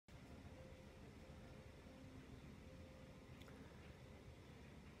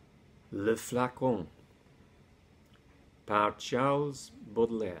Le Flacon par Charles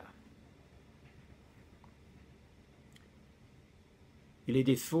Baudelaire. Il est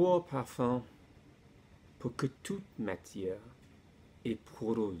des forts parfums pour que toute matière est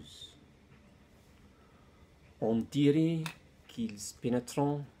poreuse. On dirait qu'ils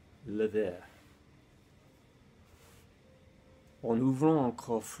pénétrent le verre. En ouvrant un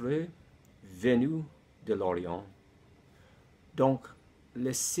coffret venu de l'Orient, donc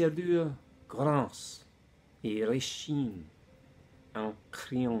les serrures grincent et rechignent en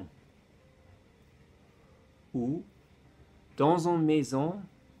criant. Ou, dans une maison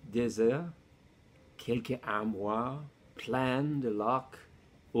déserte, quelques armoires pleines de laque,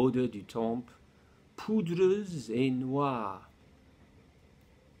 odeur du temple, poudreuse et noire.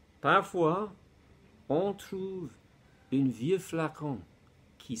 Parfois, on trouve un vieux flacon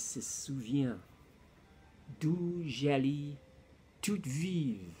qui se souvient, d'où jaillit toute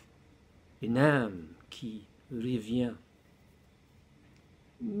vive une âme qui revient.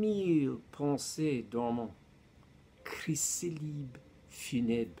 1000 pensées dormant, chrysalides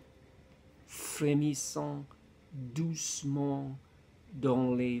funèbres, frémissant doucement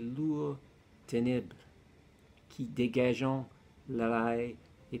dans les lourdes ténèbres, qui dégageant l'ail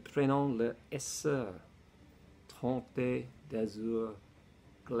et prenant leur essor, trempés d'azur,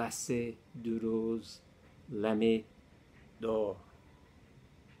 glacés de rose, lamés d'or.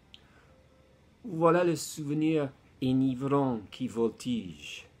 Voilà le souvenir enivrant qui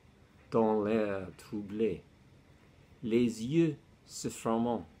voltige dans l'air troublé, les yeux se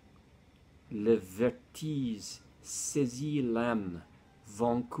fermant, le vertige saisit l'âme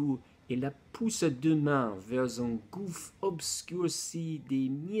vaincue et la pousse à deux mains vers un gouffre obscurci des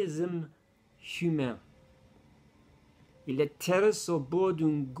miasmes humains. Il atterrisse au bord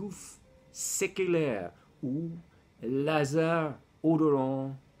d'un gouffre séculaire où Lazare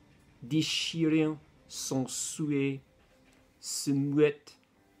odorant, déchirant son souhait, se mouette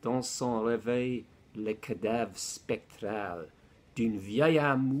dans son réveil le cadavre spectral d'une vieille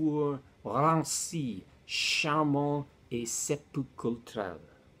amour ranci, charmant et sépulcral.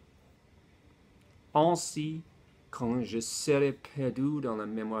 Ainsi, quand je serai perdu dans la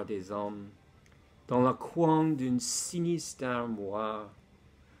mémoire des hommes, dans le coin d'une sinistre armoire,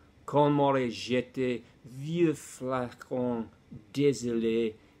 qu'on m'aurait jeté vieux flacon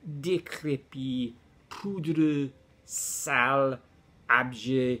désolé, décrépit, poudreux, sale,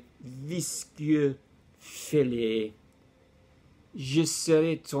 abject, visqueux, fêlé. Je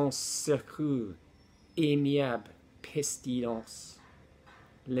serai ton secours, aimable pestilence,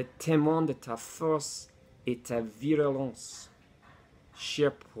 le témoin de ta force et ta virulence.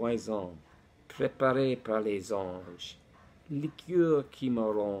 Cher poison, préparé par les anges, liqueur qui me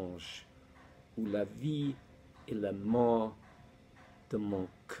ronge, où la vie et la mort de mon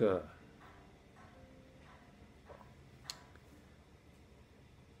cœur.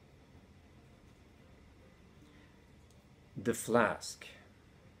 The Flask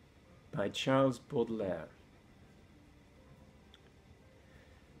by Charles Baudelaire.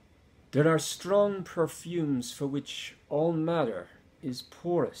 There are strong perfumes for which all matter is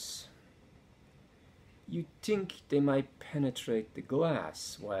porous. You think they might penetrate the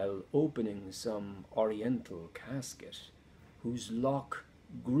glass while opening some oriental casket, whose lock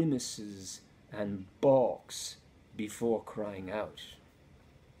grimaces and balks before crying out.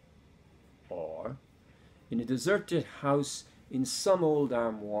 Or, in a deserted house in some old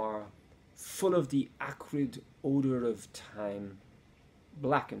armoire, full of the acrid odor of time,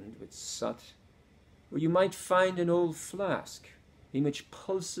 blackened with soot, where you might find an old flask in which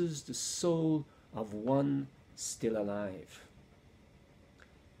pulses the soul of one still alive.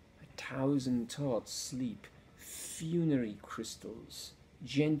 1,000 thoughts sleep, funerary crystals,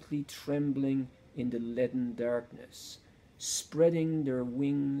 gently trembling in the leaden darkness, spreading their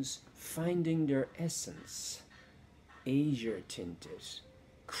wings, finding their essence, azure-tinted,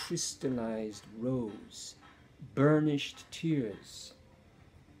 crystallized rose, burnished tears.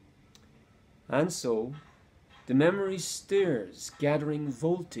 And so, the memory stirs, gathering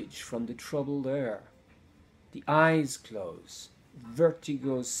voltage from the troubled air. The eyes close,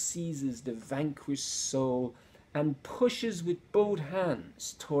 vertigo seizes the vanquished soul and pushes with both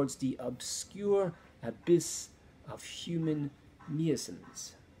hands towards the obscure abyss of human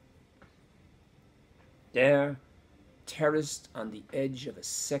miasms. There, terraced on the edge of a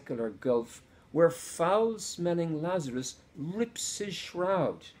secular gulf, where foul-smelling Lazarus rips his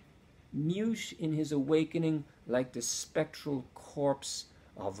shroud, mute in his awakening like the spectral corpse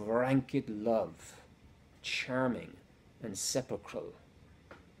of ranked love, charming and sepulchral.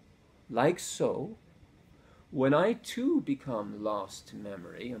 Like so, when I too become lost to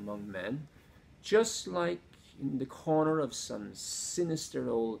memory among men, just like in the corner of some sinister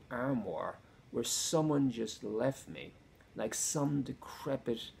old armoire where someone just left me, like some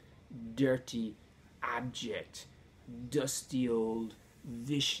decrepit, dirty, abject, dusty old,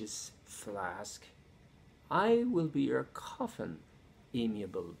 vicious flask, I will be your coffin,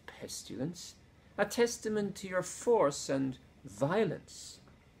 amiable pestilence, a testament to your force and violence.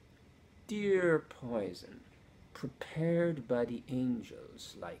 Dear poison, prepared by the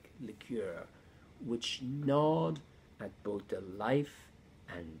angels like liqueur, which gnawed at both the life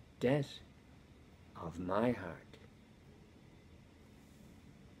and death of my heart.